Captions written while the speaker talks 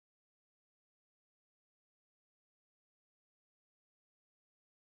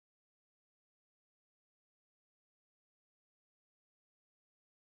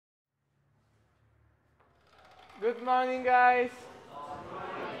Good morning, guys.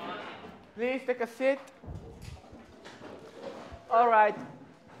 Please take a seat. All right.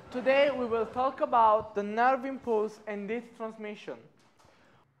 Today we will talk about the nerve impulse and its transmission.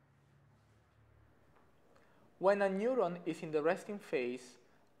 When a neuron is in the resting phase,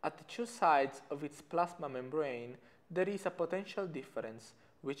 at the two sides of its plasma membrane, there is a potential difference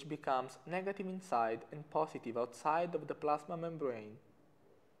which becomes negative inside and positive outside of the plasma membrane.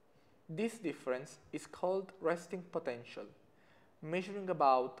 This difference is called resting potential, measuring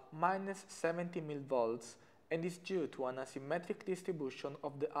about minus 70 millivolts, and is due to an asymmetric distribution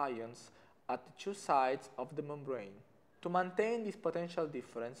of the ions at the two sides of the membrane. To maintain this potential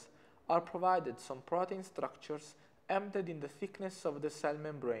difference are provided some protein structures embedded in the thickness of the cell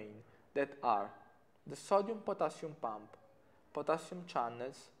membrane that are the sodium-potassium pump, potassium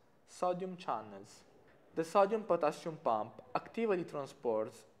channels, sodium channels. The sodium-potassium pump actively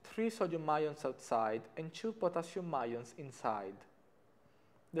transports 3 sodium ions outside and 2 potassium ions inside.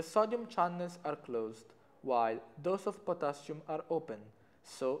 The sodium channels are closed, while those of potassium are open,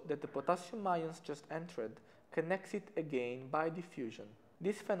 so that the potassium ions just entered can exit again by diffusion.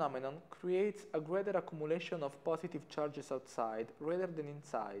 This phenomenon creates a greater accumulation of positive charges outside rather than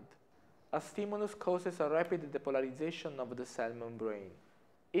inside. A stimulus causes a rapid depolarization of the cell membrane.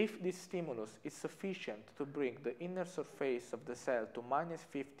 If this stimulus is sufficient to bring the inner surface of the cell to minus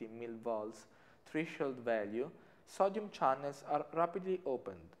 50 millivolts threshold value, sodium channels are rapidly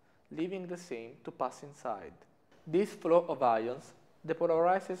opened, leaving the same to pass inside. This flow of ions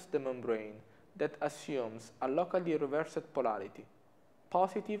depolarizes the membrane that assumes a locally reversed polarity,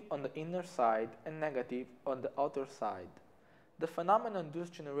 positive on the inner side and negative on the outer side. The phenomenon thus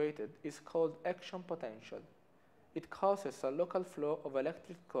generated is called action potential. It causes a local flow of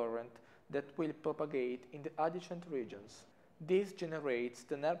electric current that will propagate in the adjacent regions. This generates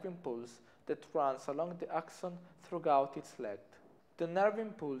the nerve impulse that runs along the axon throughout its length. The nerve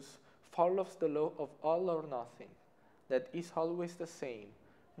impulse follows the law of all or nothing, that is always the same,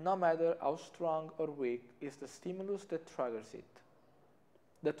 no matter how strong or weak is the stimulus that triggers it.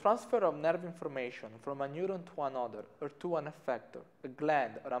 The transfer of nerve information from a neuron to another or to an effector, a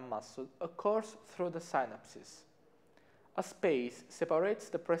gland or a muscle, occurs through the synapses. A space separates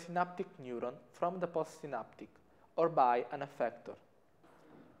the presynaptic neuron from the postsynaptic, or by an effector.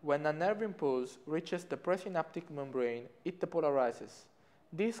 When a nerve impulse reaches the presynaptic membrane, it depolarizes.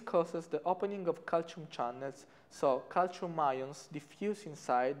 This causes the opening of calcium channels, so calcium ions diffuse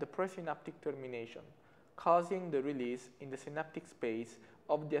inside the presynaptic termination, causing the release in the synaptic space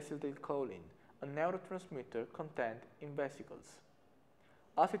of the acetylcholine, a neurotransmitter contained in vesicles.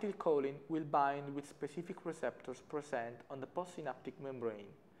 Acetylcholine will bind with specific receptors present on the postsynaptic membrane.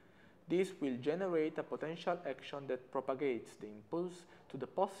 This will generate a potential action that propagates the impulse to the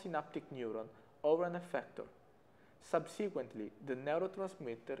postsynaptic neuron over an effector. Subsequently, the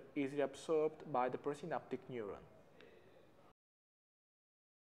neurotransmitter is reabsorbed by the presynaptic neuron.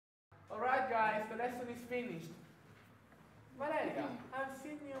 Alright guys, the lesson is finished. Valeria, I've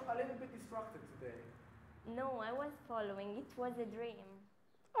seen you a little bit distracted today. No, I was following. It was a dream.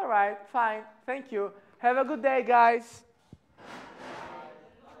 Alright, fine. Thank you. Have a good day, guys.